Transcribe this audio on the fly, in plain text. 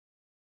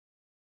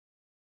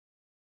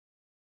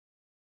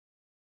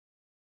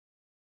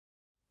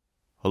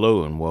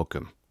Hello and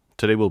welcome.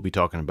 Today we'll be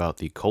talking about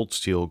the Cold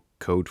Steel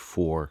Code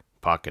 4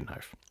 pocket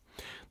knife.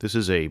 This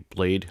is a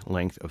blade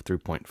length of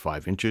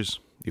 3.5 inches.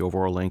 The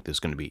overall length is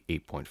going to be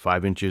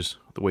 8.5 inches.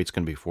 The weight's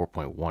going to be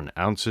 4.1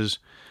 ounces.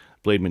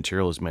 Blade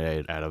material is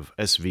made out of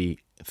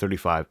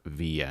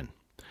SV35VN.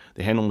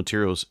 The handle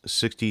material is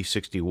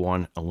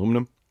 6061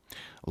 aluminum.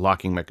 A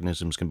locking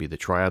mechanism is going to be the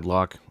triad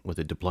lock with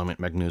a deployment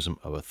mechanism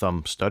of a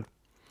thumb stud.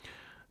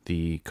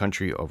 The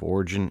country of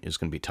origin is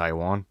going to be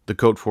Taiwan. The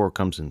Code 4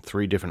 comes in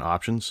 3 different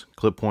options: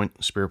 clip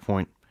point, spear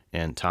point,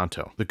 and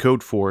tanto. The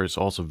Code 4 is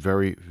also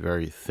very,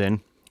 very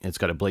thin. It's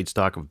got a blade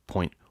stock of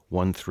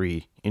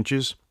 0.13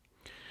 inches,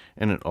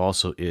 and it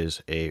also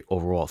is a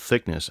overall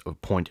thickness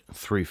of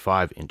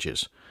 0.35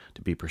 inches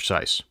to be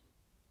precise.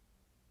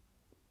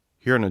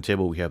 Here on the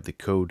table we have the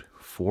Code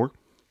 4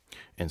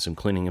 and some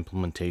cleaning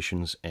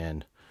implementations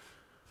and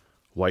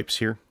wipes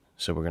here.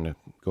 So we're going to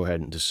go ahead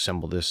and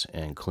disassemble this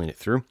and clean it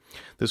through.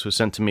 This was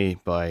sent to me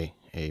by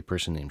a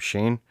person named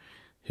Shane.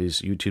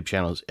 His YouTube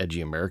channel is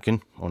Edgy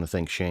American. I want to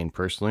thank Shane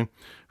personally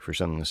for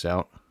sending this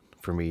out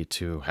for me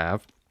to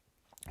have.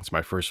 It's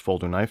my first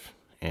folder knife,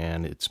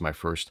 and it's my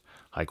first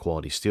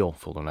high-quality steel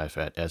folder knife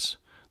at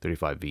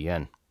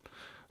S35VN.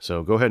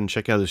 So go ahead and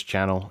check out his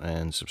channel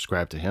and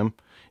subscribe to him.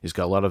 He's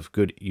got a lot of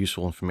good,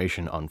 useful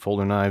information on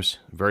folder knives.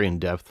 Very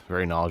in-depth,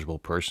 very knowledgeable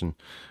person.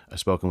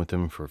 I've spoken with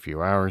him for a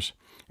few hours,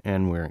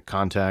 and we're in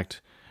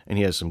contact, and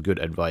he has some good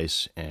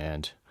advice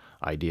and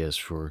ideas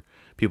for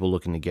people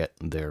looking to get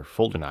their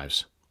folder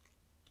knives.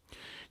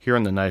 Here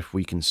on the knife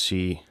we can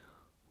see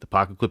the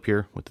pocket clip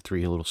here with the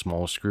 3 little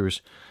small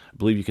screws. I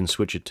believe you can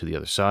switch it to the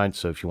other side,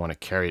 so if you want to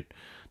carry it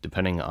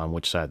depending on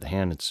which side of the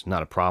hand, it's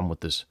not a problem with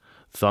this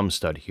thumb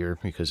stud here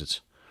because it's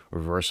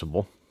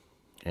reversible,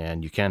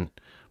 and you can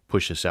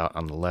push this out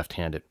on the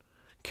left-handed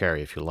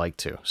carry if you like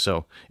to.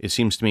 So it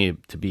seems to me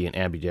to be an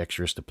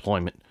ambidextrous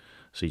deployment.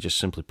 So you just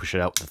simply push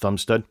it out with the thumb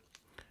stud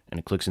and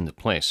it clicks into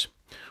place.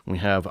 We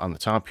have on the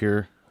top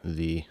here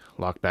the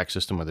lockback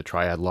system, or the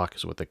triad lock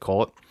is what they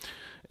call it.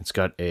 It's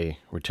got a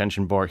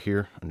retention bar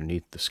here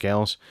underneath the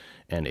scales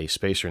and a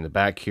spacer in the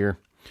back here.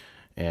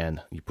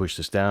 And you push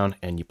this down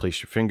and you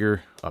place your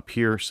finger up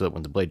here so that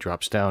when the blade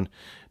drops down,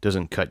 it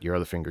doesn't cut your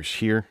other fingers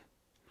here,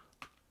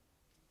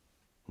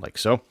 like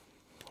so,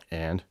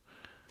 and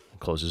it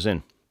closes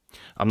in.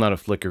 I'm not a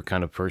flicker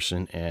kind of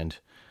person, and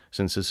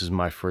since this is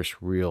my first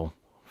real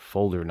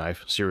folder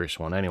knife, serious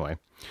one anyway,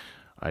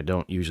 I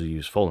don't usually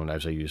use folder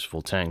knives. I use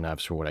full tang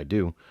knives for what I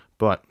do,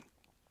 but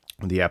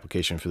the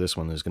application for this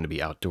one is going to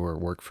be outdoor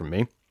work for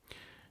me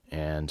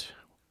and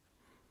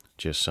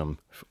just some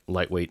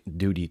lightweight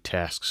duty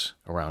tasks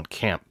around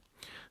camp.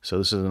 So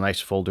this is a nice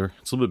folder.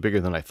 It's a little bit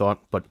bigger than I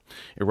thought, but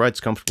it rides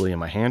comfortably in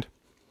my hand.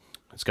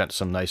 It's got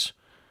some nice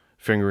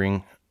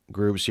fingering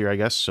grooves here, I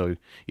guess, so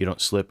you don't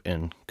slip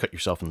and cut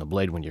yourself in the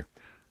blade when you're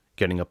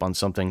getting up on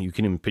something. You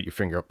can even put your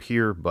finger up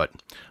here, but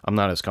I'm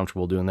not as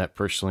comfortable doing that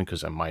personally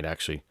because I might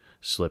actually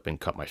slip and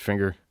cut my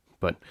finger,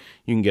 but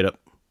you can get up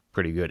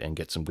pretty good and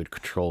get some good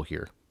control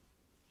here.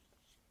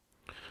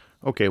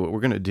 Okay, what we're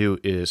going to do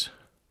is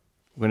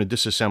we're going to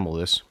disassemble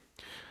this.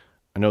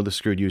 I know the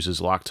screw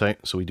uses Loctite,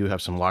 so we do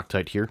have some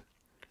Loctite here.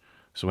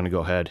 So I'm going to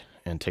go ahead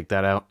and take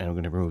that out, and I'm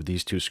going to remove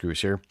these 2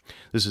 screws here.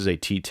 This is a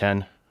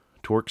T10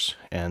 Torx,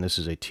 and this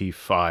is a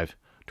T5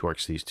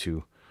 Torx, these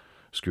 2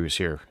 screws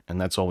here, and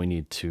that's all we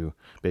need to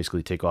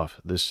basically take off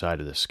this side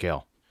of the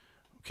scale.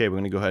 Okay, we're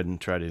going to go ahead and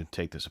try to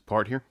take this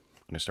apart here.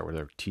 I'm going to start with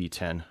our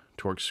T10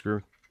 Torx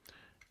screw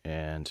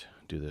and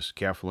do this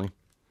carefully.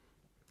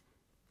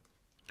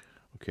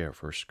 Okay, our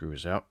first screw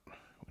is out. I'm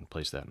going to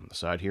place that on the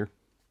side here.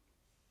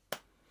 I'm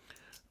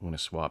going to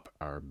swap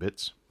our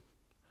bits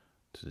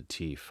to the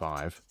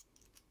T5.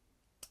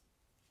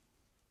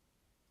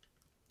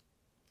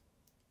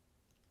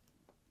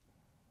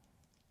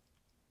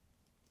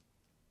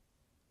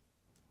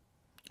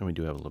 And we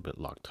do have a little bit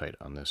Loctite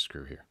on this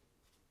screw here.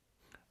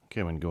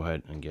 Okay, I'm going to go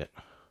ahead and get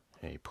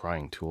a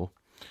prying tool.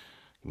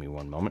 Give me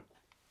one moment.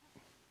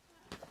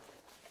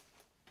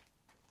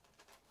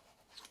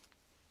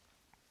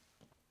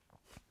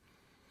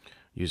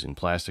 Using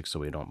plastic so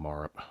we don't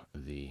mar up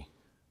the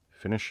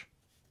finish.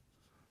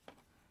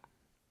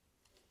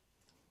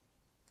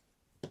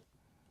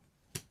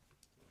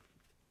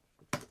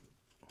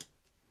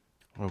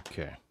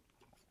 Okay.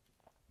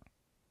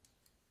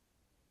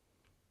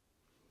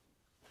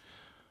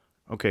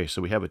 Okay,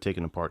 so we have it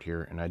taken apart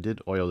here, and I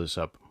did oil this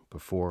up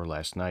before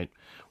last night.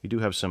 We do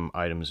have some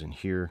items in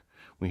here.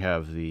 We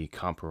have the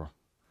copper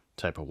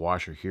type of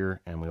washer here,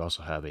 and we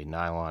also have a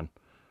nylon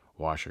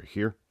washer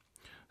here.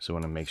 So I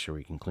want to make sure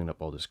we can clean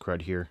up all this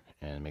crud here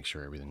and make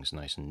sure everything's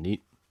nice and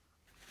neat.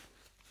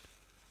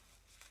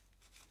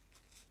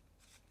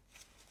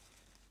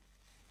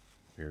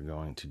 We're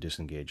going to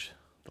disengage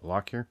the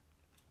lock here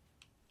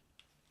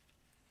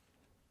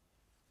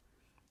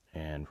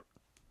and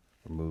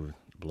remove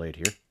the blade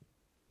here.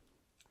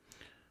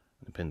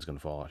 The pin's going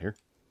to fall out here.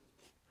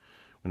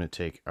 I'm going to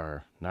take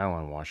our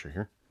nylon washer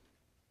here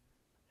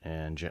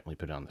and gently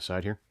put it on the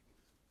side here.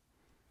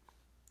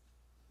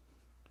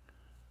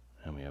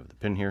 And we have the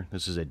pin here.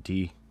 This is a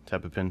D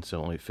type of pin, so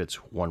it only fits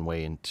one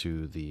way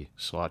into the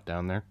slot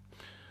down there.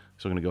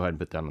 So I'm going to go ahead and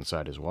put that on the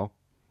side as well.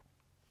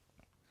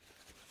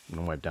 I'm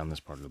going to wipe down this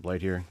part of the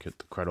blade here, get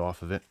the crud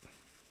off of it.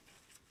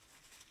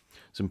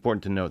 It's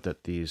important to note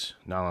that these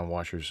nylon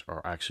washers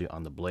are actually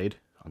on the blade,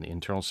 on the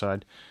internal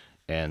side,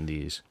 and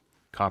these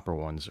copper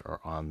ones are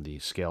on the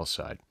scale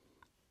side.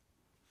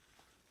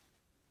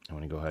 I'm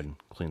going to go ahead and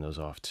clean those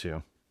off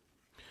too.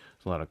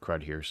 There's a lot of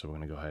crud here, so we're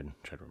going to go ahead and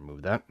try to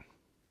remove that.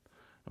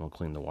 And we'll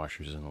clean the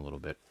washers in a little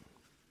bit.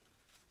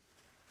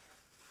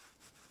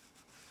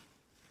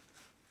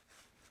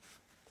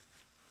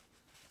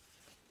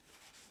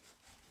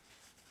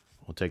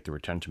 We'll take the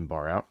retention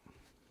bar out,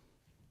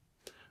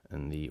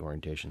 and the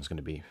orientation is going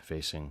to be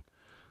facing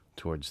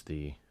towards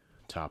the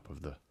top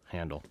of the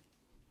handle.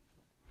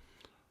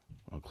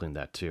 I'll clean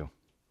that too.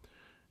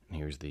 And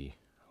here's the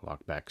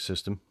lockback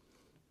system.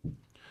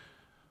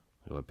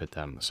 We'll put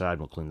that on the side.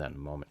 We'll clean that in a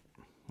moment.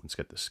 Let's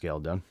get the scale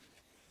done.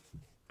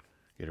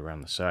 Get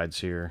around the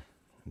sides here,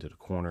 into the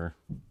corner,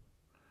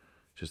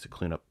 just to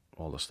clean up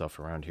all the stuff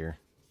around here.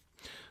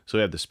 So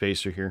we have the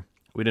spacer here.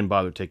 We didn't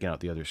bother taking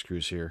out the other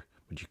screws here,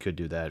 but you could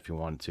do that if you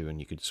wanted to, and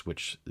you could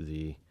switch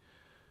the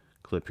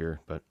clip here,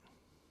 but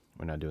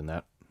we're not doing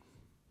that.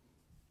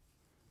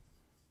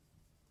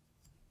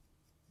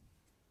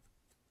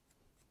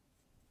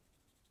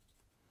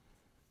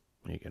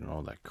 You're getting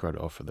all that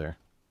crud off of there.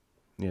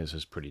 Yeah, this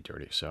is pretty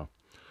dirty, so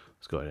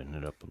let's go ahead and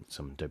hit it up with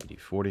some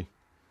WD-40.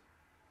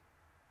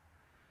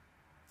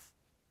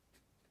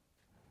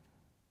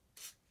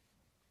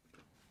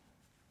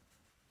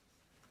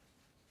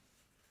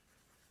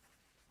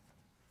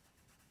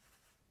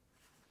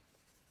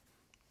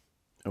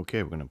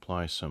 Okay, we're going to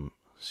apply some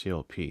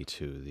CLP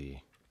to the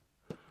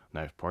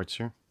knife parts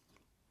here.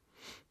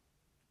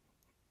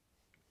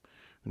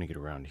 I'm going to get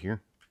around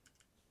here.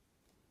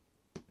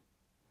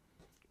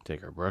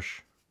 Take our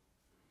brush.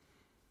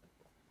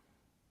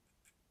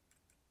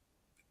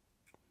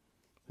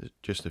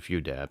 Just a few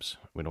dabs.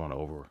 We don't want to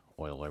over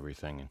oil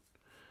everything and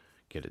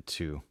get it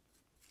too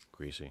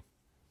greasy.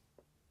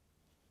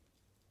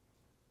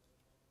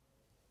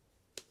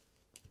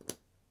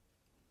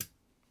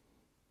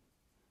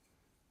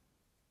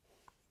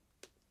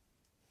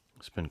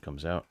 Spin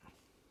comes out,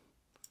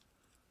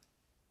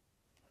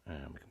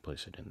 and we can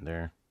place it in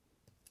there.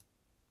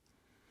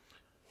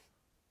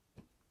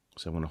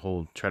 So I'm going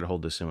to try to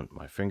hold this in with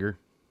my finger,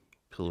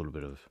 put a little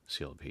bit of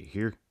CLP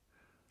here,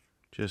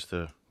 just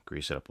to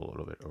grease it up a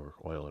little bit, or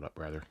oil it up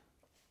rather.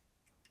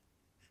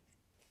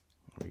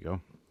 There we go.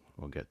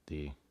 We'll get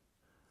the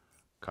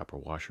copper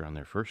washer on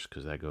there first,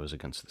 because that goes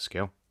against the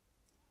scale.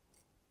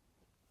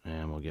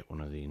 And we'll get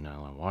one of the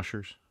nylon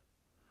washers.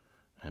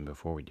 And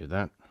before we do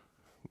that,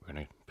 we're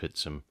going to put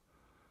some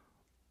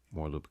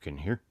more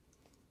lubricant here.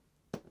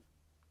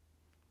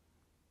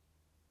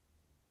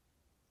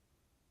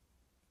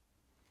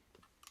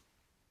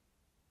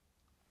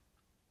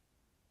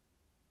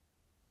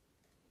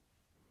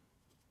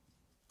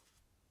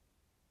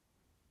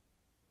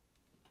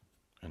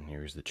 And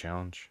here's the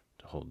challenge,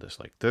 to hold this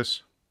like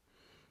this.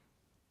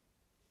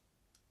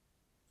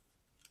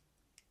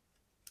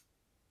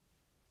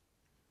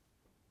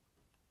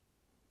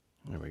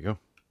 There we go.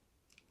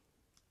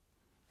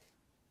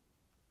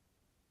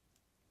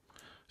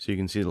 So you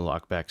can see the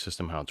lockback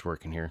system, how it's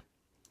working here.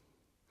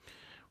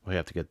 We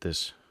have to get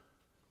this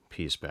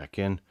piece back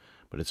in,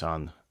 but it's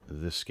on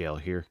this scale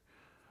here.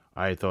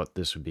 I thought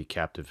this would be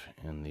captive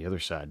in the other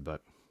side,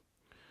 but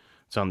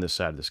it's on this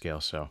side of the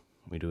scale, so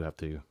we do have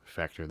to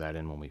factor that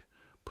in when we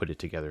put it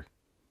together.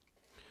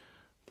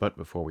 But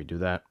before we do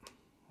that,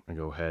 I'm going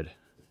to go ahead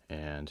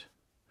and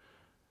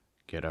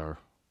get our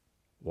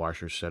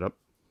washers set up.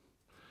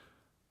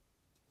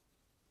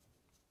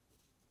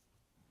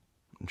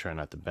 And try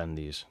not to bend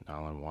these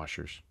nylon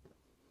washers.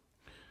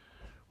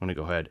 I'm going to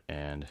go ahead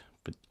and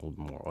put a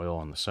little more oil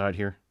on the side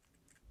here.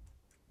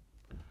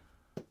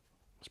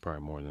 It's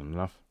probably more than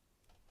enough.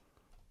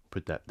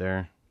 Put that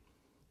there.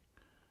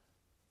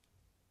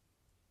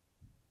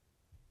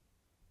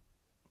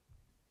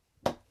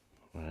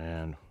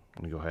 And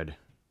I'm going to go ahead,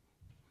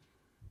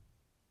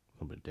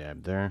 a little bit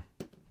dab there.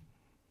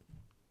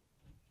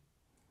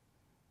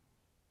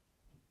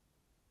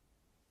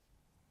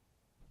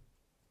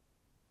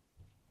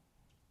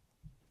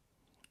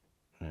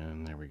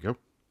 And there we go.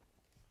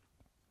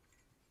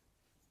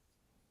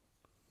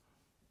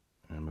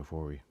 And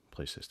before we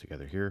place this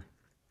together here,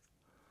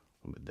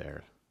 a little bit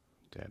there,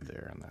 dab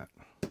there on that.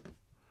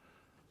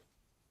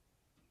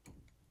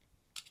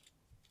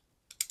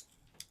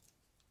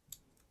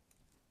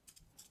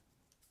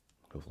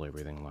 Hopefully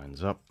everything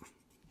lines up.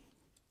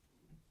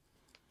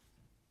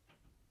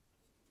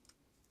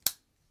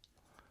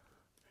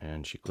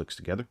 And she clicks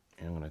together.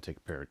 And I'm going to take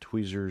a pair of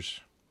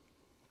tweezers,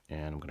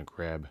 and I'm going to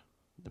grab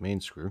the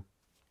main screw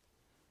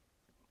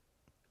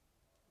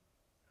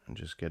and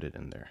just get it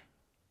in there.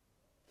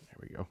 There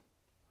we go.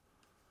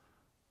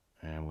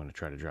 And I'm going to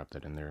try to drop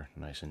that in there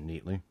nice and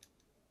neatly.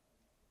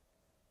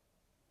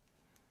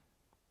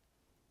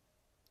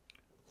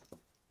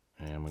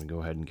 And I'm going to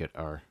go ahead and get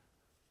our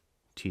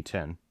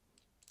T10.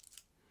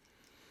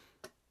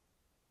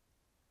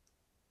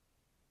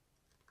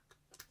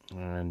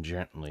 and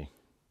gently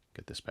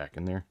get this back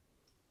in there.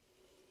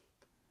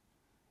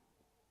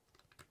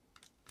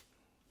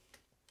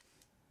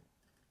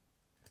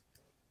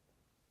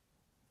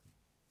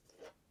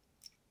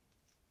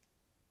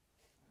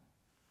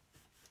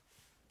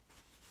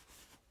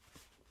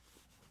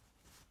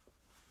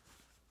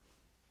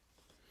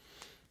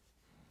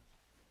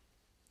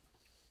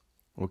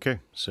 Okay,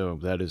 so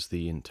that is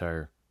the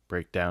entire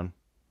breakdown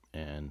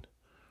and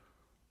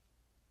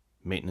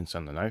maintenance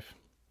on the knife.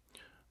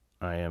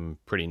 I am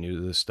pretty new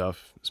to this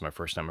stuff. It's my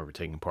first time ever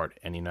taking apart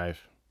any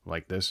knife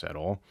like this at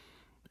all,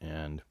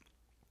 and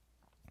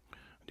I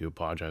do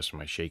apologize for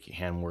my shaky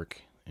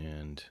handwork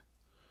and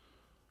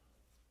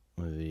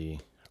the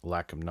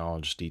lack of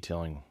knowledge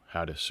detailing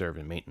how to serve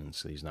and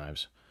maintenance these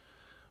knives.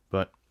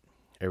 But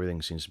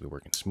everything seems to be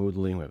working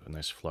smoothly. We have a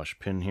nice flush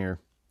pin here.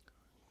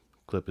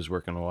 Clip is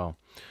working well.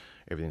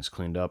 Everything's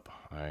cleaned up.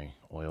 I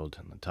oiled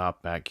on the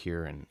top back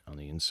here and on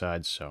the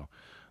inside, so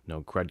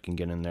no crud can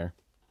get in there.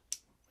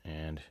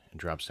 And it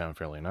drops down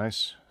fairly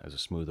nice, has a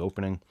smooth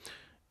opening,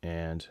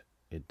 and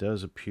it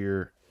does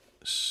appear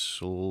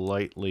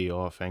slightly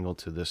off angle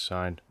to this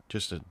side,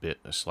 just a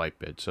slight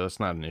bit, so that's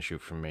not an issue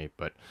for me.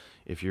 But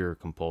if you're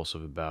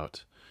compulsive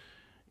about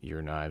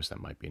your knives,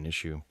 that might be an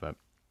issue. But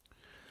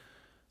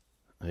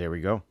there we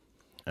go.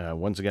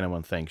 Once again, I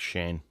want to thank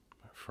Shane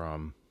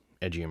from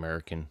Edgy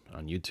American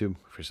on YouTube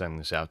for sending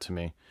this out to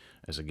me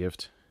as a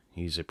gift.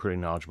 He's a pretty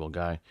knowledgeable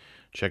guy.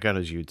 Check out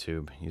his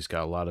YouTube. He's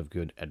got a lot of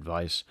good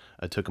advice.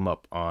 I took him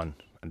up on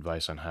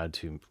advice on how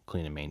to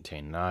clean and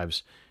maintain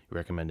knives. He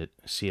recommended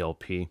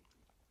CLP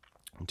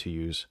to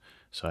use,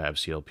 so I have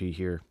CLP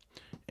here,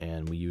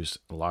 and we used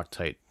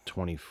Loctite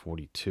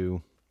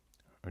 2042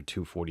 or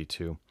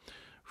 242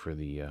 for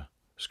the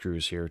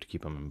screws here to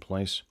keep them in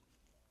place,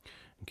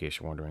 in case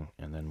you're wondering.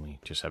 And then we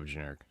just have a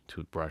generic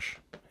toothbrush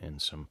and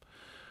some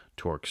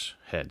Torx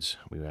heads.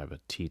 We have a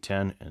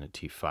T10 and a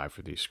T5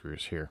 for these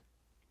screws here.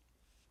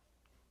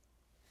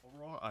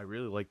 Overall, I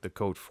really like the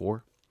Code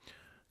 4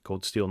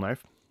 cold steel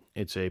knife.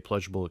 It's a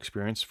pleasurable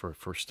experience for a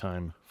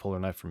first-time fuller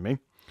knife for me.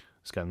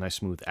 It's got a nice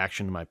smooth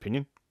action, in my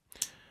opinion.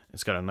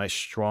 It's got a nice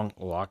strong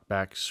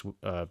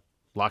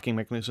locking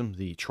mechanism,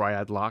 the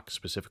triad lock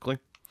specifically.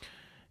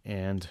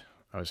 And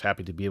I was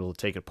happy to be able to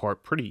take it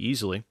apart pretty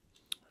easily,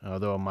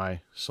 although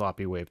my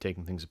sloppy way of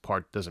taking things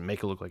apart doesn't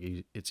make it look like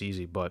it's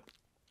easy. But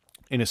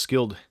in a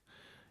skilled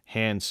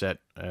handset,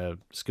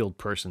 skilled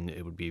person,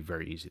 it would be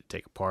very easy to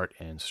take apart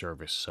and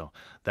service. So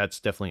that's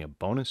definitely a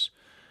bonus.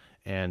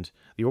 And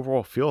the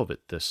overall feel of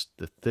it, the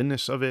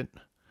thinness of it,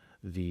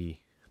 the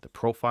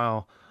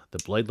profile, the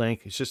blade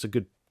length, it's just a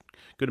good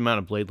amount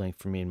of blade length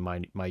for me in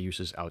my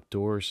uses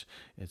outdoors.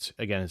 It's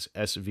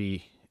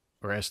SV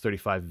or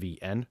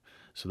S35VN,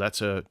 so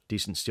that's a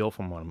decent steel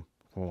from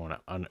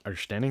what I'm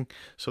understanding.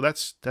 So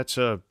that's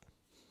a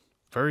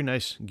very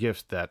nice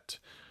gift that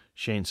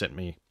Shane sent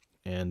me.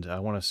 And I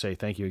want to say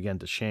thank you again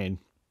to Shane.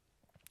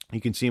 You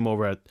can see him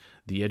over at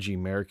the Edgy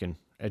American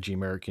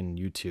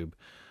YouTube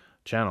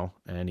channel,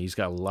 and he's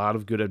got a lot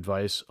of good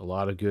advice, a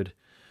lot of good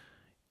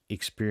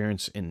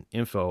experience and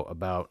info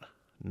about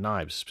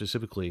knives,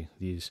 specifically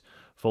these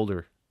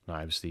folder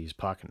knives, these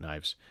pocket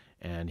knives,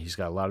 and he's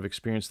got a lot of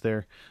experience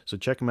there. So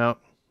check him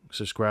out,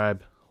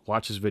 subscribe,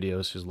 watch his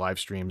videos, his live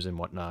streams and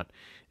whatnot.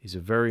 He's a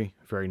very,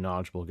 very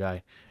knowledgeable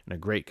guy and a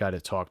great guy to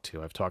talk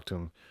to. I've talked to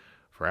him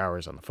for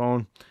hours on the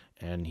phone,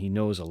 and he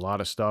knows a lot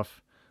of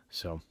stuff,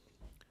 so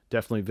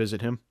definitely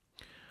visit him.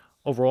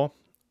 Overall,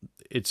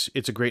 it's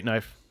a great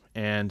knife,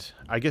 and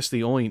I guess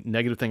the only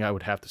negative thing I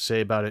would have to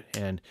say about it,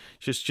 and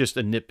just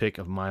a nitpick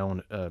of my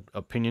own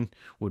opinion,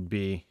 would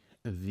be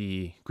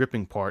the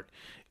gripping part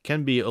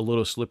can be a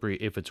little slippery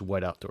if it's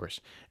wet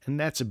outdoors, and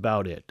that's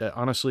about it.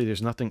 Honestly,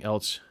 there's nothing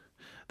else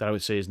that I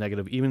would say is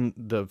negative. Even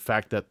the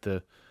fact that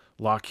the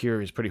lock here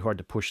is pretty hard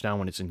to push down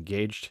when it's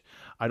engaged.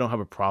 I don't have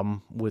a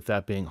problem with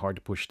that being hard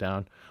to push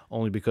down,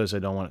 only because I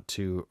don't want it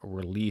to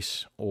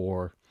release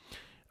or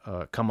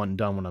come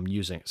undone when I'm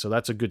using it. So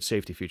that's a good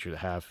safety feature to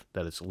have,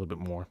 that it's a little bit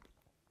more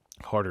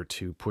harder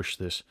to push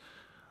this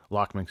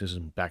lock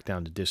mechanism back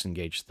down to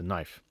disengage the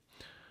knife.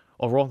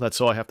 Overall, that's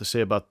all I have to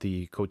say about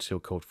the Code Steel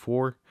Code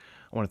 4.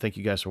 I want to thank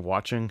you guys for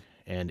watching,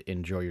 and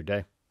enjoy your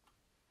day.